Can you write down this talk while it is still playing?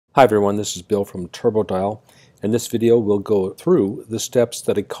Hi everyone, this is Bill from TurboDial. In this video we'll go through the steps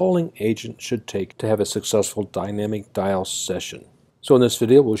that a calling agent should take to have a successful Dynamic Dial session. So in this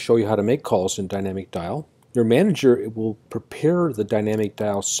video we'll show you how to make calls in Dynamic Dial. Your manager will prepare the Dynamic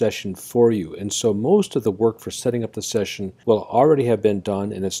Dial session for you, and so most of the work for setting up the session will already have been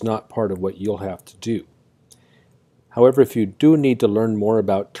done and it's not part of what you'll have to do. However, if you do need to learn more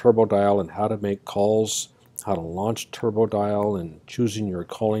about TurboDial and how to make calls, how to launch TurboDial and choosing your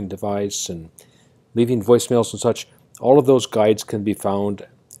calling device and leaving voicemails and such, all of those guides can be found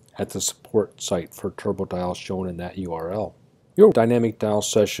at the support site for TurboDial shown in that URL. Your Dynamic Dial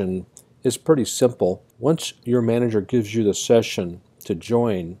session is pretty simple. Once your manager gives you the session to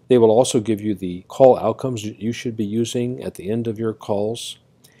join, they will also give you the call outcomes that you should be using at the end of your calls,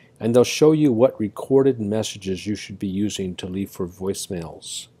 and they'll show you what recorded messages you should be using to leave for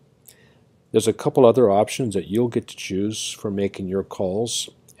voicemails. There's a couple other options that you'll get to choose for making your calls,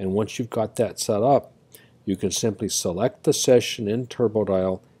 and once you've got that set up, you can simply select the session in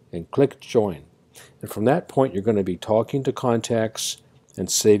TurboDial and click Join. And from that point, you're going to be talking to contacts and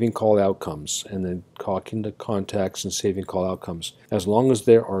saving call outcomes, and then talking to contacts and saving call outcomes, as long as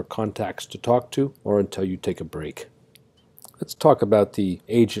there are contacts to talk to or until you take a break. Let's talk about the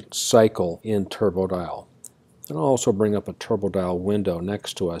agent cycle in TurboDial. And I'll also bring up a TurboDial window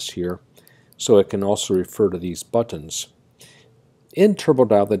next to us here, so it can also refer to these buttons. In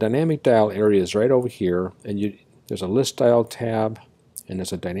TurboDial, the Dynamic Dial area is right over here, and there's a List Dial tab, and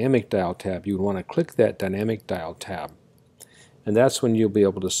there's a Dynamic Dial tab. You would want to click that Dynamic Dial tab, and that's when you'll be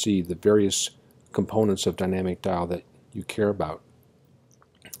able to see the various components of Dynamic Dial that you care about.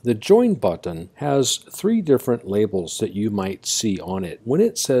 The Join button has three different labels that you might see on it. When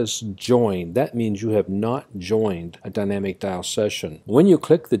it says Join, that means you have not joined a Dynamic Dial session. When you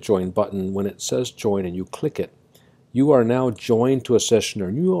click the Join button, when it says Join and you click it, you are now joined to a session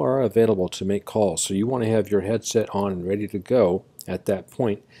and you are available to make calls. So you want to have your headset on and ready to go at that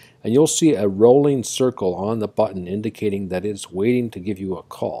point. And you'll see a rolling circle on the button indicating that it's waiting to give you a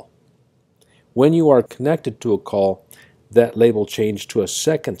call. When you are connected to a call, that label changed to a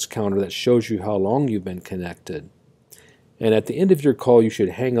seconds counter that shows you how long you've been connected. And at the end of your call, you should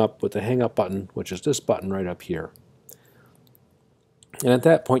hang up with the hang up button, which is this button right up here. And at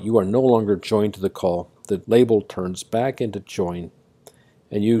that point, you are no longer joined to the call. The label turns back into join,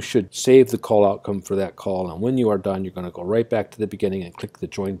 and you should save the call outcome for that call. And when you are done, you're going to go right back to the beginning and click the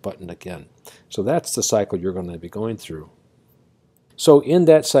join button again. So that's the cycle you're going to be going through. So in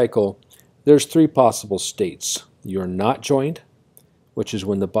that cycle, there's three possible states. You're not joined, which is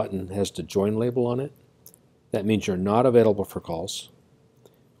when the button has the join label on it. That means you're not available for calls.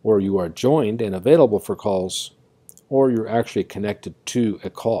 Or you are joined and available for calls, or you're actually connected to a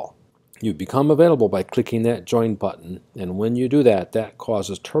call. You become available by clicking that join button, and when you do that, that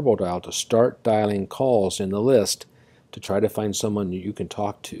causes TurboDial to start dialing calls in the list to try to find someone you can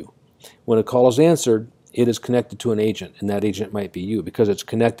talk to. When a call is answered, it is connected to an agent, and that agent might be you because it's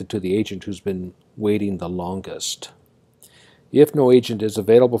connected to the agent who's been waiting the longest. If no agent is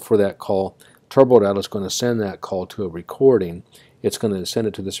available for that call, TurboDial is going to send that call to a recording. It's going to send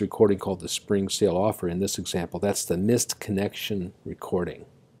it to this recording called the Spring Sale Offer. In this example, that's the missed connection recording.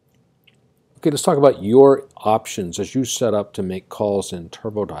 Okay, let's talk about your options as you set up to make calls in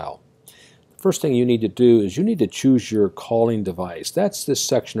TurboDial. First thing you need to do is you need to choose your calling device. That's this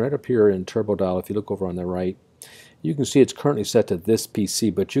section right up here in TurboDial. If you look over on the right, you can see it's currently set to this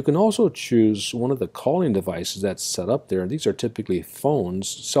PC, but you can also choose one of the calling devices that's set up there. These are typically phones,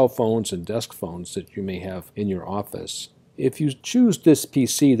 cell phones and desk phones that you may have in your office. If you choose this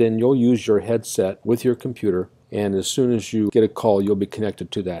PC, then you'll use your headset with your computer, and as soon as you get a call, you'll be connected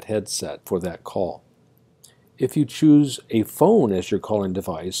to that headset for that call. If you choose a phone as your calling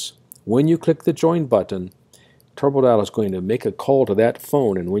device, when you click the join button, TurboDial is going to make a call to that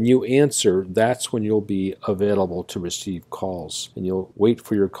phone, and when you answer, that's when you'll be available to receive calls. And you'll wait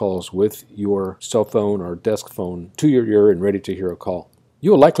for your calls with your cell phone or desk phone to your ear and ready to hear a call.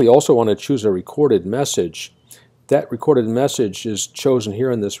 You'll likely also want to choose a recorded message. That recorded message is chosen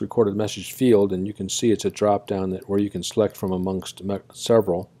here in this recorded message field, and you can see it's a drop down where you can select from amongst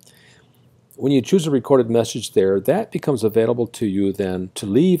several. When you choose a recorded message there, that becomes available to you then to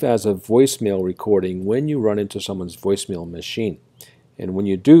leave as a voicemail recording when you run into someone's voicemail machine. And when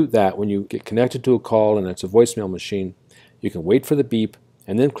you do that, when you get connected to a call and it's a voicemail machine, you can wait for the beep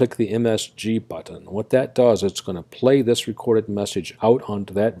and then click the MSG button. What that does, it's going to play this recorded message out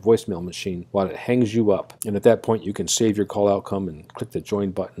onto that voicemail machine while it hangs you up. And at that point, you can save your call outcome and click the join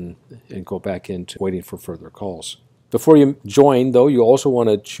button and go back into waiting for further calls. Before you join, though, you also want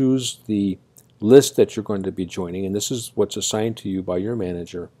to choose the list that you're going to be joining, and this is what's assigned to you by your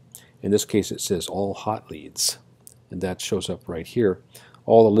manager. In this case, it says all hot leads, and that shows up right here.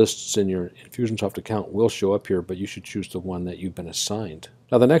 All the lists in your Infusionsoft account will show up here, but you should choose the one that you've been assigned.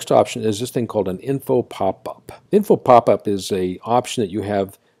 Now the next option is this thing called an info pop-up. Info pop-up is an option that you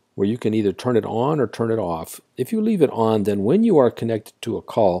have where you can either turn it on or turn it off. If you leave it on, then when you are connected to a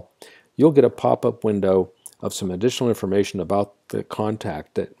call, you'll get a pop-up window of some additional information about the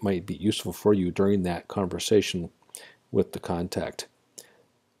contact that might be useful for you during that conversation with the contact.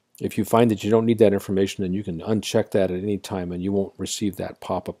 If you find that you don't need that information, then you can uncheck that at any time and you won't receive that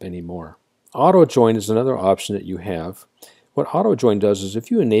pop-up anymore. Auto join is another option that you have. What auto join does is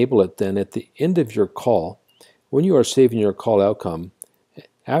if you enable it, then at the end of your call, when you are saving your call outcome,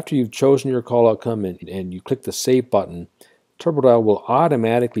 after you've chosen your call outcome and you click the save button, TurboDial will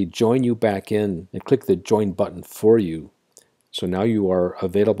automatically join you back in and click the join button for you. So now you are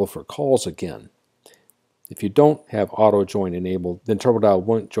available for calls again. If you don't have auto join enabled, then TurboDial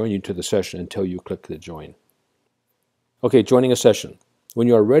won't join you to the session until you click the join. Okay, joining a session. When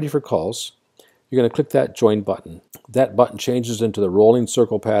you are ready for calls, you're going to click that join button. That button changes into the rolling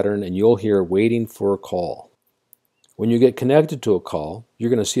circle pattern and you'll hear waiting for a call. When you get connected to a call, you're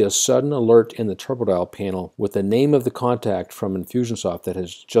going to see a sudden alert in the TurboDial panel with the name of the contact from Infusionsoft that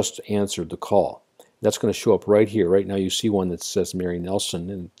has just answered the call. That's going to show up right here. Right now you see one that says Mary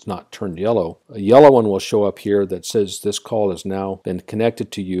Nelson and it's not turned yellow. A yellow one will show up here that says this call has now been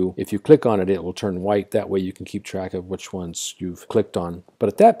connected to you. If you click on it, it will turn white. That way you can keep track of which ones you've clicked on. But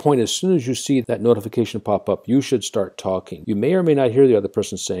at that point, as soon as you see that notification pop up, you should start talking. You may or may not hear the other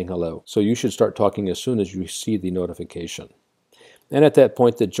person saying hello. So you should start talking as soon as you see the notification. And at that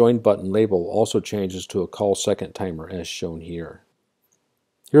point, the join button label also changes to a call second timer as shown here.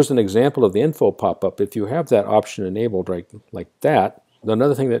 Here's an example of the info pop-up. If you have that option enabled right like that,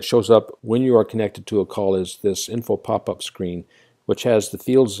 another thing that shows up when you are connected to a call is this info pop-up screen, which has the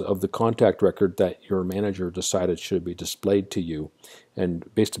fields of the contact record that your manager decided should be displayed to you.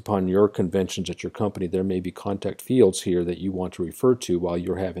 And based upon your conventions at your company, there may be contact fields here that you want to refer to while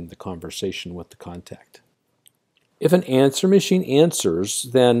you're having the conversation with the contact. If an answer machine answers,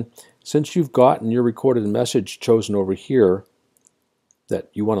 then since you've gotten your recorded message chosen over here, that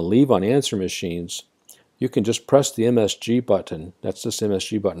you want to leave on answer machines, you can just press the MSG button. That's this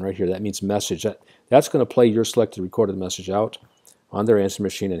MSG button right here. That means message. That's going to play your selected recorded message out on their answer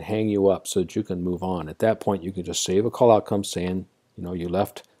machine and hang you up so that you can move on. At that point, you can just save a call outcome saying, you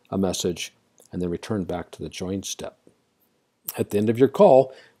left a message and then return back to the join step. At the end of your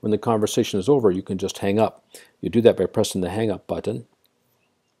call, when the conversation is over, you can just hang up. You do that by pressing the hang up button.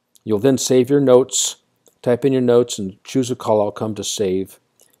 You'll then save your notes. Type in your notes and choose a call outcome to save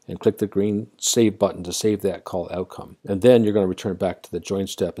and click the green save button to save that call outcome. And then you're going to return back to the join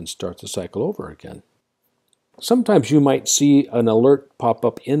step and start the cycle over again. Sometimes you might see an alert pop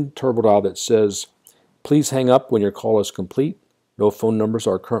up in TurboDial that says, please hang up when your call is complete. No phone numbers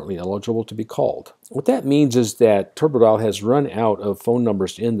are currently eligible to be called. What that means is that TurboDial has run out of phone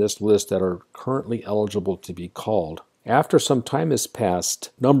numbers in this list that are currently eligible to be called. After some time has passed,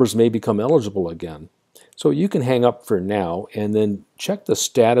 numbers may become eligible again. So you can hang up for now and then check the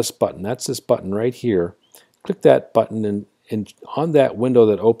status button. That's this button right here. Click that button and on that window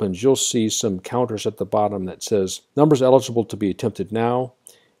that opens, you'll see some counters at the bottom that says numbers eligible to be attempted now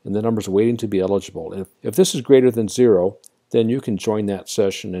and the numbers waiting to be eligible. If this is greater than 0, then you can join that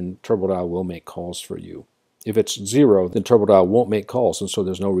session and TurboDial will make calls for you. If it's 0, then TurboDial won't make calls, and so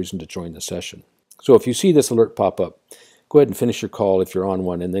there's no reason to join the session. So if you see this alert pop up, go ahead and finish your call if you're on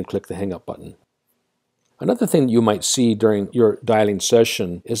one and then click the hang up button. Another thing you might see during your dialing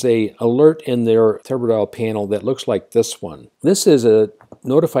session is an alert in their TurboDial panel that looks like this one. This is a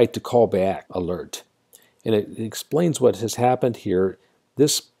notified to call back alert, and it explains what has happened here.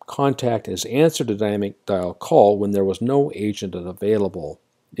 This contact has answered a dynamic dial call when there was no agent available.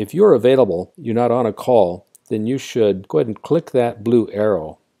 If you're available, you're not on a call, then you should go ahead and click that blue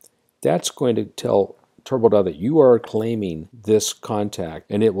arrow. That's going to tell TurboDial that you are claiming this contact,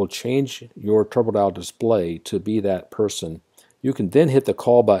 and it will change your TurboDial display to be that person. You can then hit the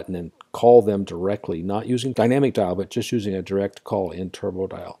call button and call them directly, not using dynamic dial, but just using a direct call in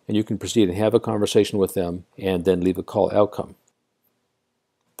TurboDial. And you can proceed and have a conversation with them and then leave a call outcome.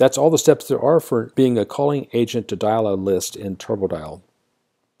 That's all the steps there are for being a calling agent to dial a list in TurboDial.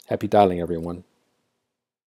 Happy dialing, everyone.